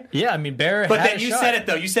right. Yeah, I mean, Bear But had then a you shot. said it,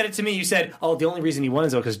 though. You said it to me. You said, oh, the only reason he won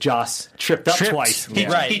is, though, because Joss tripped up twice. He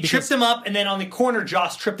Right, tripped him up, and then on the corner,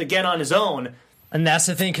 Joss tripped again on his own. And that's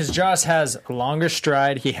the thing, because Joss has a longer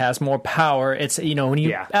stride. He has more power. It's, when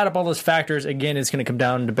you add up all those factors, again, it's going to come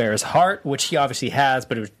down to Bear's heart, which he obviously has,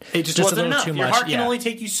 but it It just a wasn't little enough. too Your much. heart can only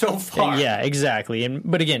take you so far. Yeah, exactly.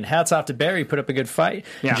 But again, hats off to Bear. He put up a good fight.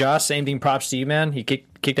 Yeah. Joss, same thing. Props to you, man. He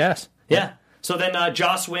kicked ass. Yeah. So then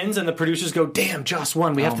Joss wins, and the producers go, damn, Joss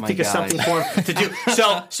won. We have to my think of God. something for him to do.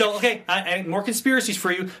 So okay, I more conspiracies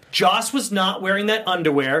for you. Joss was not wearing that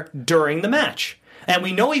underwear during the match. And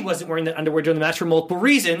we know he wasn't wearing that underwear during the match for multiple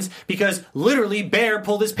reasons, because literally Bear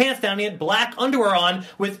pulled his pants down. He had black underwear on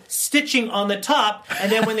with stitching on the top.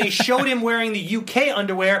 And then when they showed him wearing the UK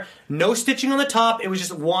underwear, no stitching on the top. It was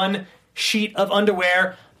just one sheet of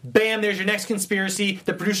underwear. Bam, there's your next conspiracy.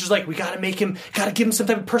 The producer's like, we gotta give him some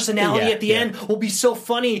type of personality Yeah, at the yeah. end. We'll be so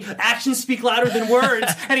funny. Actions speak louder than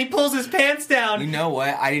words. And he pulls his pants down. You know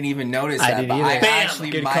what? I didn't even notice I that. didn't but either. I Bam. actually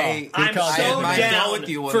Good might. call. I'm call, so Dan. might go down with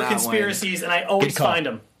you on for that one. conspiracies, and I always Good call. find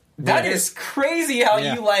them. That is crazy how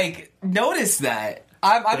Yeah. you noticed that.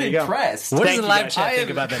 I'm There you go. impressed. What does Thank the you, live guys. chat I think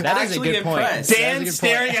am about that? That is a actually good point. impressed. That is a Dan good point.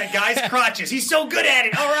 staring at guys' crotches. He's so good at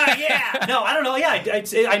it. All right, yeah. No, I don't know. Yeah,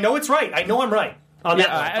 I know it's right. I know I'm right. On that,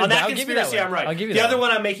 Yeah, on that I'll give you that conspiracy, one. I'm right. I'll give you the that other one.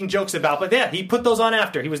 one I'm making jokes about, but yeah, he put those on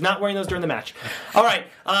after. He was not wearing those during the match. All right.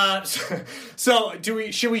 So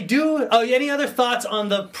should we do any other thoughts on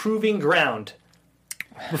the proving ground?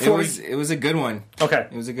 It was a good one. Okay.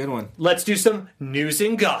 It was a good one. Let's do some news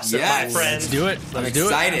and gossip, Yes. my friends. Do it. I'm Let's do it.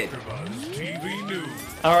 excited.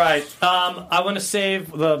 All right. I want to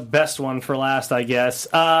save the best one for last, I guess.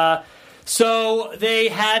 So they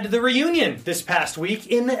had the reunion this past week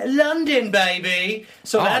in London, baby.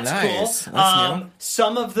 So Oh, that's nice. cool. That's new.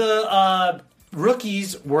 Some of the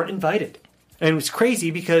rookies weren't invited. And it was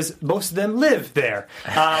crazy because most of them live there.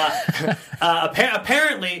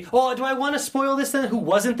 Apparently, well, do I want to spoil this then? Who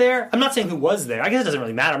wasn't there? I'm not saying who was there. I guess it doesn't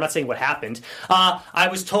really matter. I'm not saying what happened. I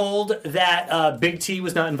was told that Big T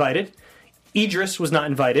was not invited. Idris was not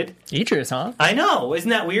invited. Idris, huh? I know, isn't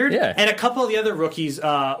that weird? Yeah. And a couple of the other rookies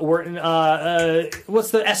weren't.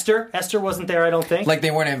 What's the Esther? Esther wasn't there, I don't think.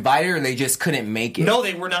 They weren't invited, or they just couldn't make it. No,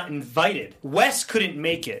 they were not invited. Wes couldn't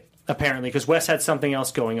make it apparently because Wes had something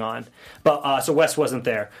else going on. But so Wes wasn't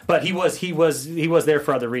there. But he was there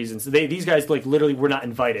for other reasons. These guys literally were not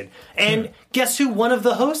invited. And guess who one of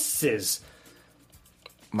the hosts is?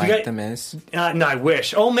 Mike the Miz. No, I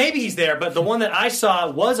wish. Oh, maybe he's there, but the one that I saw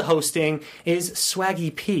was hosting is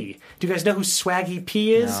Swaggy P. Do you guys know who Swaggy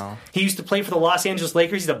P is? No. He used to play for the Los Angeles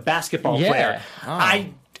Lakers. He's a basketball Yeah. player. Oh,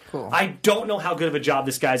 cool. I don't know how good of a job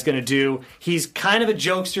this guy's going to do. He's kind of a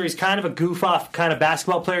jokester. He's kind of a goof-off kind of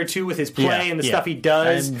basketball player, too, with his play and the stuff he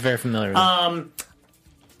does. I'm very familiar with it.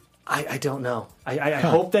 I don't know. I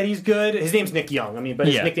hope that he's good. His name's Nick Young. I mean, but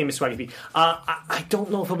his Yeah. nickname is Swaggy P. I don't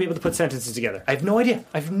know if he'll be able to put sentences together. I have no idea.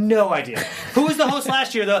 Who was the host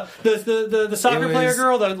last year? The soccer player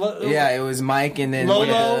girl? It was Mike and then one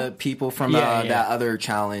Lolo? of the people from Yeah. that other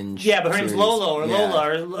challenge. Yeah, but her name's series. Lolo or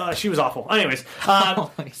Lola. Or, she was awful. Anyways,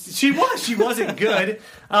 she wasn't good.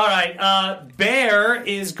 All right, Bear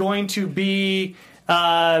is going to be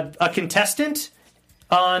a contestant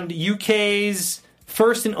on UK's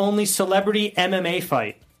first and only celebrity MMA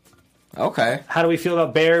fight. Okay. How do we feel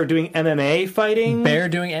about Bear doing MMA fighting? Bear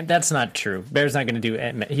doing that's not true. Bear's not going to do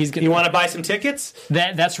it. He's gonna, You want to buy some tickets?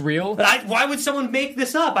 that's real. Why would someone make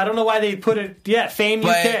this up? I don't know why they put it. Yeah, Fame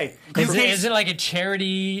But- UK. Is it like a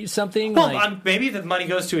charity something? Well, Like- maybe the money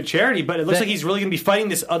goes to a charity, but it looks That- like he's really going to be fighting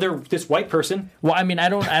this white person. Well, I mean, I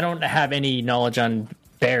don't have any knowledge on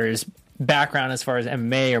Bear's background as far as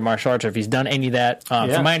MMA or martial arts, or if he's done any of that.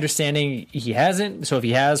 Yeah. From my understanding, he hasn't. So if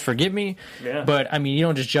he has, forgive me. Yeah. But I mean, you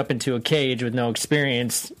don't just jump into a cage with no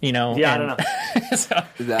experience, you know. Yeah, and- I don't know.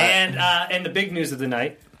 so, And the big news of the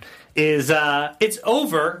night is it's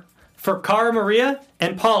over for Cara Maria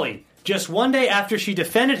and Pauly. Just one day after she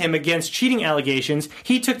defended him against cheating allegations,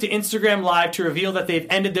 he took to Instagram Live to reveal that they've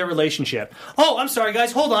ended their relationship. Oh, I'm sorry,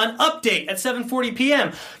 guys. Hold on. Update at 7:40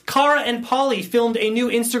 p.m. Cara and Pauly filmed a new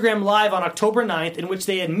Instagram Live on October 9th in which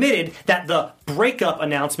they admitted that the breakup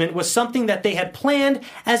announcement was something that they had planned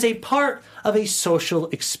as a part of a social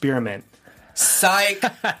experiment. Psych.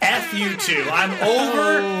 F you two. I'm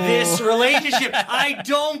over this relationship. I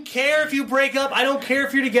don't care if you break up. I don't care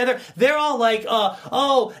if you're together. They're all like,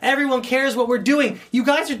 oh, everyone cares what we're doing. You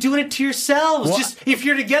guys are doing it to yourselves. What? Just, if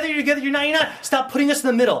you're together, you're together. You're not. Stop putting us in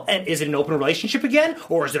the middle. And is it an open relationship again?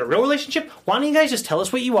 Or is it a real relationship? Why don't you guys just tell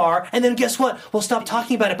us what you are? And then guess what? We'll stop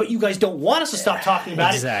talking about it. But you guys don't want us to stop talking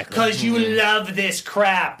about Exactly. it because you love this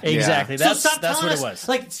crap. exactly. So That's stop that's telling what us, it was.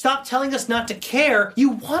 Like, stop telling us not to care. You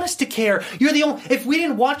want us to care. You're the only. If we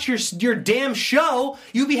didn't watch your damn show,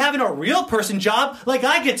 you'd be having a real person job like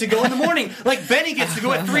I get to go in the morning. Like Benny gets to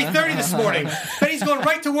go at 3:30 this morning. Benny's going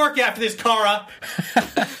right to work after this, Cara.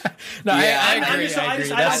 No, Yeah, I I'm agree. just- I I agree.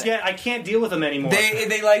 just- I That's- don't get. I can't deal with them anymore.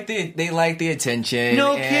 They like the attention.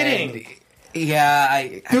 No and- kidding. Yeah,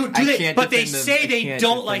 I can't. But they defend them. say I they can't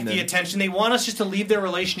don't like defend the them. attention. They want us just to leave their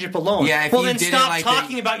relationship alone. Yeah, if well, you then didn't stop like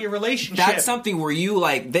talking about your relationship. That's something where you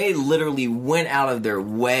like they literally went out of their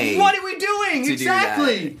way. What are we doing? to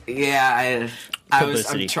Exactly. do that. Yeah,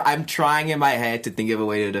 Publicity. I'm trying in my head to think of a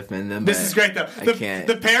way to defend them. This but is great, though. I can't.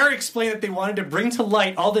 The pair explained that they wanted to bring to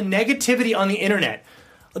light all the negativity on the internet.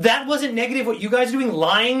 That wasn't negative what you guys are doing,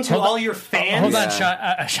 lying to all your fans. Hold on,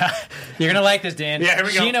 Yeah. Sean. You're gonna like this, Dan. Yeah, here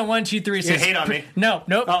we go. Sheena 123 says, hate on me. No,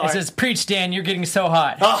 nope. all It right. says, "Preach, Dan. You're getting so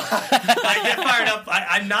hot." I get fired up.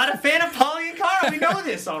 I'm not a fan of Pauly and Cara. We know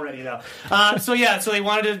this already, though. So they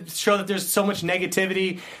wanted to show that there's so much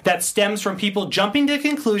negativity that stems from people jumping to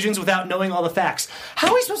conclusions without knowing all the facts. How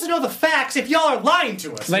are we supposed to know the facts if y'all are lying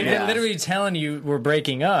to us? Like Yeah. they're literally telling you we're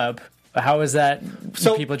breaking up. How is that?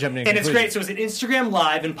 People jumping in and it's conclusions? great. So it's an Instagram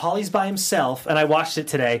Live, and Pauly's by himself, and I watched it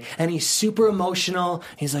today, and he's super emotional.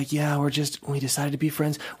 He's like, "Yeah, we decided to be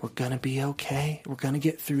friends. We're gonna be okay. We're gonna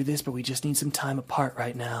get through this, but we just need some time apart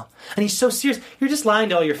right now." And he's so serious. You're just lying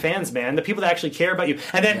to all your fans, man. The people that actually care about you.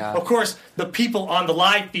 And then, Yeah. of course, the people on the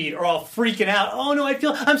live feed are all freaking out. "Oh no,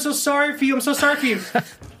 I'm so sorry for you. I'm so sorry for you."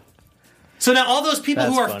 So now, all those people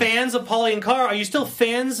That's who are funny. fans of Pauly and Cara, are you still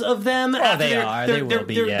fans of them? Oh, they are. They will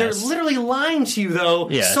be, They're yes. literally lying to you, though,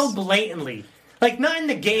 Yes. so blatantly. Like, not in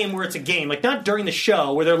the game where it's a game. Like, not during the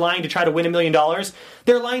show where they're lying to try to win $1 million.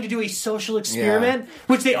 They're lying to do a social experiment,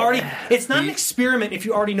 which they already... It's not an experiment if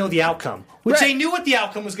you already know the outcome. Which Right. they knew what the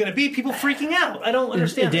outcome was going to be. People freaking out. I don't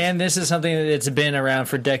understand Dan, this is something that's been around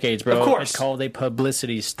for decades, bro. Of course. It's called a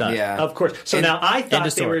publicity stunt. Yeah. Of course. So And- now I End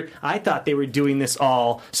of thought they were doing this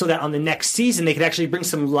all so that on the next season they could actually bring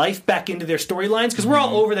some life back into their storylines because we're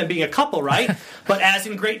all over them being a couple, right? But as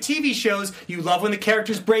in great TV shows, you love when the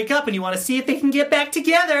characters break up and you want to see if they can get back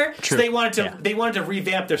together. True. So they wanted to Yeah.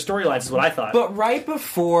 revamp their storylines. Is what I thought. But right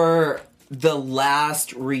before the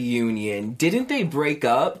last reunion, didn't they break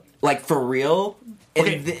up like for real? And,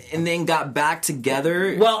 Okay. and then got back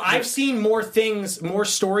together. Well, I've seen more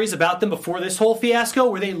stories about them before this whole fiasco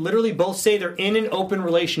where they literally both say they're in an open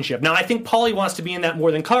relationship. Now, I think Pauly wants to be in that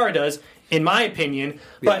more than Cara does, in my opinion.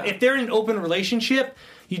 But Yeah. if they're in an open relationship,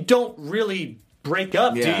 you don't really break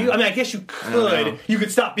up, Yeah. do you? I mean, I guess you don't know. could. You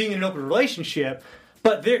could stop being in an open relationship.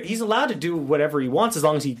 But he's allowed to do whatever he wants as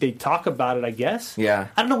long as they talk about it, I guess. Yeah.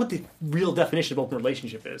 I don't know what the real definition of open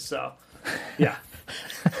relationship is, so... Yeah.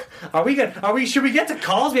 Are we good? Should we get to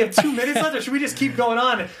calls? We have 2 minutes left, or should we just keep going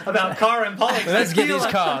on about Cara and Paulie? Let's get these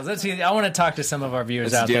calls. I want to talk to some of our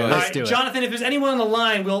viewers out there. Let's do it. Jonathan, if there's anyone on the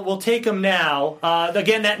line, we'll take them now.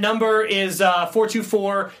 Again, that number is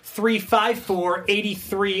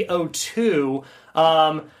 424-354-8302.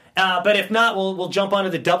 But if not, we'll jump onto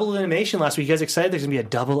the double elimination last week. You guys excited? There's going to be a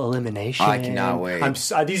double elimination. I cannot wait.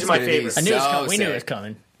 These are my favorites. I knew we knew it was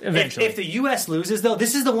coming. Eventually. If the U.S. loses, though,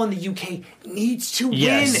 this is the one the U.K. needs to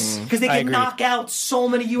win because they can knock out so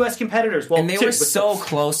many U.S. competitors. Well, and they were so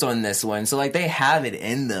close on this one, so they have it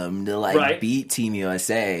in them to beat Team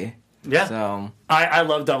USA. Yeah, so I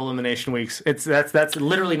love double elimination weeks. That's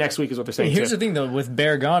literally next week is what they're saying. Here's the thing though, with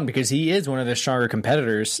Bear gone, because he is one of the stronger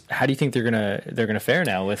competitors. How do you think they're gonna fare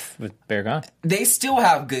now with Bear gone? They still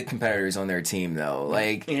have good competitors on their team though.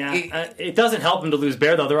 It doesn't help them to lose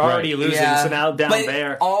Bear though. They're already losing, so now down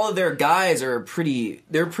Bear. All of their guys are pretty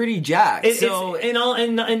jacked.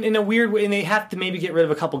 In a weird way, and they have to maybe get rid of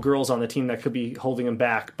a couple girls on the team that could be holding them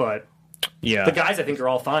back, but. Yeah, the guys I think are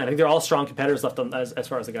all fine. I think they're all strong competitors left on, as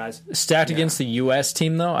far as the guys. Stacked against the U.S.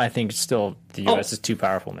 team, though, I think still the U.S. is too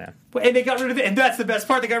powerful, man. And they got rid of and that's the best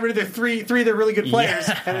part. They got rid of their three of their really good players,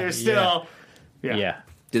 and they're still. Yeah.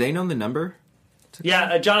 Do they know the number?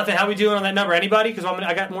 Yeah, Jonathan, how are we doing on that number? Anybody? Because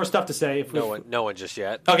I got more stuff to say. No one just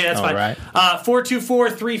yet. Okay, that's fine. Right.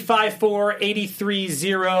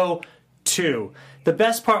 424-354-8302. The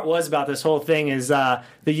best part was about this whole thing is the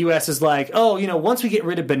U.S. is like, once we get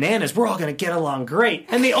rid of bananas, we're all going to get along great.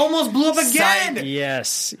 And they almost blew up again.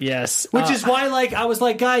 Yes. Which is why, I was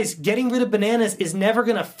like, guys, getting rid of bananas is never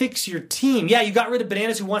going to fix your team. Yeah, you got rid of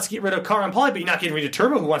bananas who wants to get rid of Cara and Paulie, but you're not getting rid of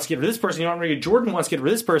Turbo who wants to get rid of this person. You're not getting rid of Jordan who wants to get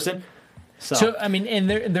rid of this person. So I mean, and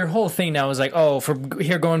their whole thing now is like, from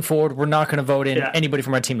here going forward, we're not going to vote in anybody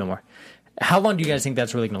from our team no more. How long do you guys think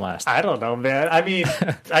that's really going to last? I don't know, man. I mean,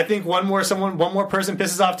 I think one more person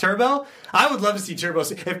pisses off Turbo. I would love to see Turbo.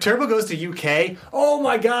 If Turbo goes to UK, oh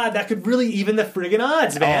my God, that could really even the friggin'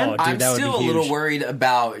 odds, man. Oh, dude, I'm still a little worried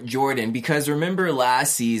about Jordan because remember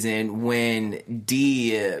last season when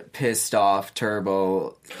D pissed off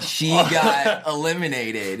Turbo, she got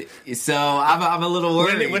eliminated. So I'm a little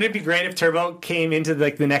worried. Wouldn't it be great if Turbo came into the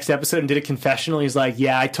next episode and did a confessional? He's like,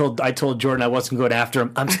 "Yeah, I told Jordan I wasn't going after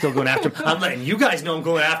him. I'm still going after him. I'm letting you guys know I'm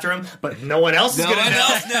going after him, but no one else is going to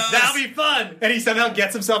know. That'll be fun." And he somehow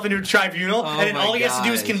gets himself into a tribunal, and then all he has to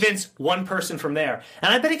do is convince one person from there.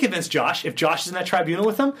 And I bet he convinced Josh. If Josh is in that tribunal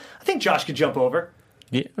with him, I think Josh could jump over.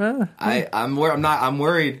 Yeah. I'm worried. I'm not.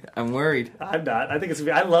 I think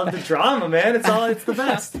I love the drama, man. It's the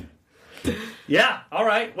best. Yeah. All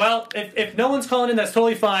right. Well, if no one's calling in, that's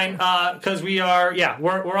totally fine. Because we're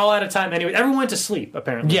all out of time anyway. Everyone went to sleep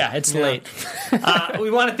apparently. Yeah, it's late.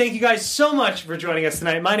 We want to thank you guys so much for joining us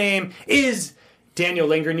tonight. My name is Daniel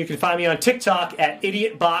Lingren. You can find me on TikTok at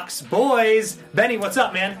IdiotBoxBoys. Benny, what's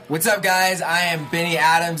up, man? What's up, guys? I am Benny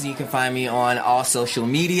Adams, and you can find me on all social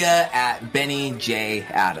media at Benny J.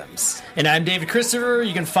 Adams. And I'm David Christopher.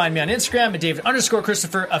 You can find me on Instagram at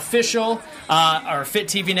David_Christopher Official, our Fit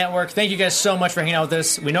TV network. Thank you guys so much for hanging out with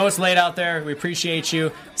us. We know it's late out there. We appreciate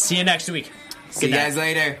you. See you next week. See you guys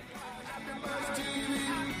later.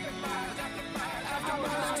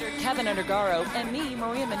 Kevin Undergaro and me,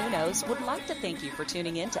 Maria Menounos, would like to thank you for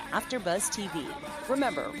tuning in to AfterBuzz TV.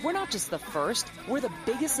 Remember, we're not just the first, we're the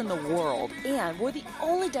biggest in the world, and we're the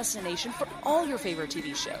only destination for all your favorite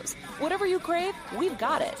TV shows. Whatever you crave, we've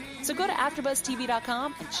got it. So go to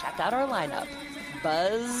AfterBuzzTV.com and check out our lineup.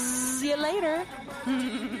 Buzz you later.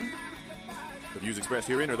 The views expressed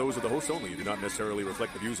herein are those of the hosts only and do not necessarily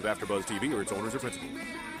reflect the views of AfterBuzz TV or its owners or principals.